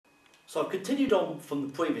So I've continued on from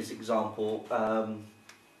the previous example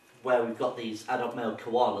where we've got these adult male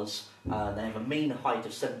koalas. They have a mean height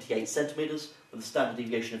of 78 centimetres with a standard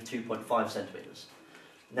deviation of 2.5 centimetres.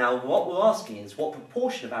 Now what we're asking is what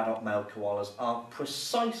proportion of adult male koalas are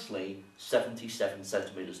precisely 77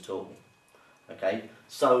 centimetres tall. Okay,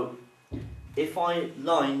 so if I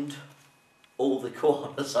lined all the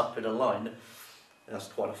koalas up in a line, that's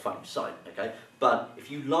quite a funny sight, okay? But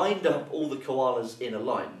if you lined up all the koalas in a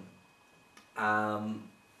line,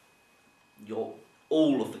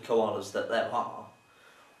 all of the koalas that there are,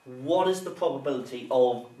 what is the probability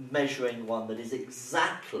of measuring one that is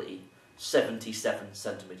exactly 77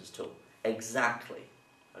 centimetres tall? Exactly,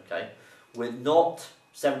 okay? With not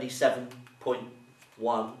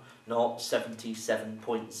 77.1, not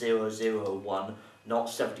 77.001, not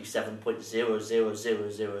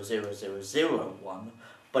 77.000000001,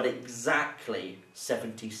 but exactly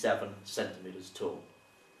 77 centimetres tall.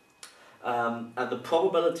 And the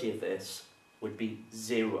probability of this would be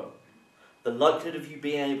 0. The likelihood of you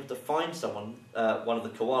being able to find someone, one of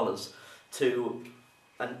the koalas,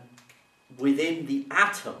 within the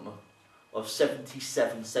atom of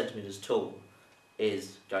 77 centimetres tall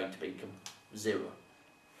is going to be 0.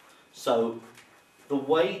 So the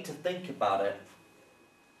way to think about it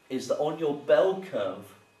is that on your bell curve,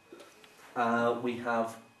 we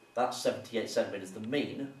have that's 78 centimetres, the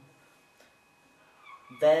mean.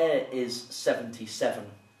 There is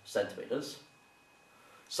 77 centimetres.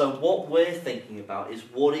 So what we're thinking about is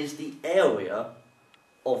what is the area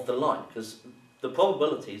of the line, because the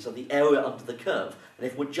probabilities are the area under the curve. And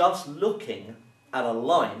if we're just looking at a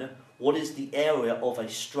line, what is the area of a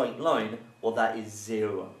straight line? Well, that is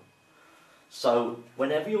 0. So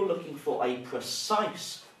whenever you're looking for a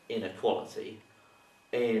precise inequality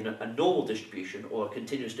in a normal distribution or a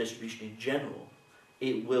continuous distribution in general,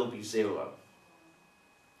 it will be 0.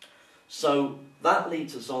 So that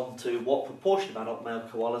leads us on to what proportion of adult male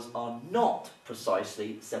koalas are not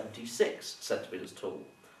precisely 76 centimetres tall.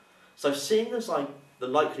 So seeing as the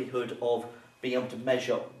likelihood of being able to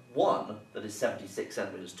measure one that is 76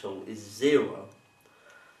 centimetres tall is 0,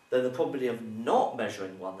 then the probability of not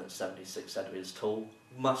measuring one that's 76 centimetres tall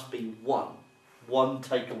must be 1. 1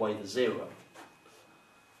 take away the 0.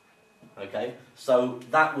 Okay, so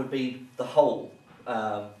that would be the whole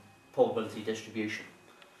probability distribution,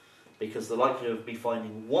 because the likelihood of me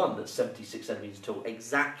finding one that's 76 centimetres tall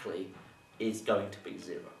exactly is going to be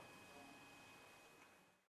 0.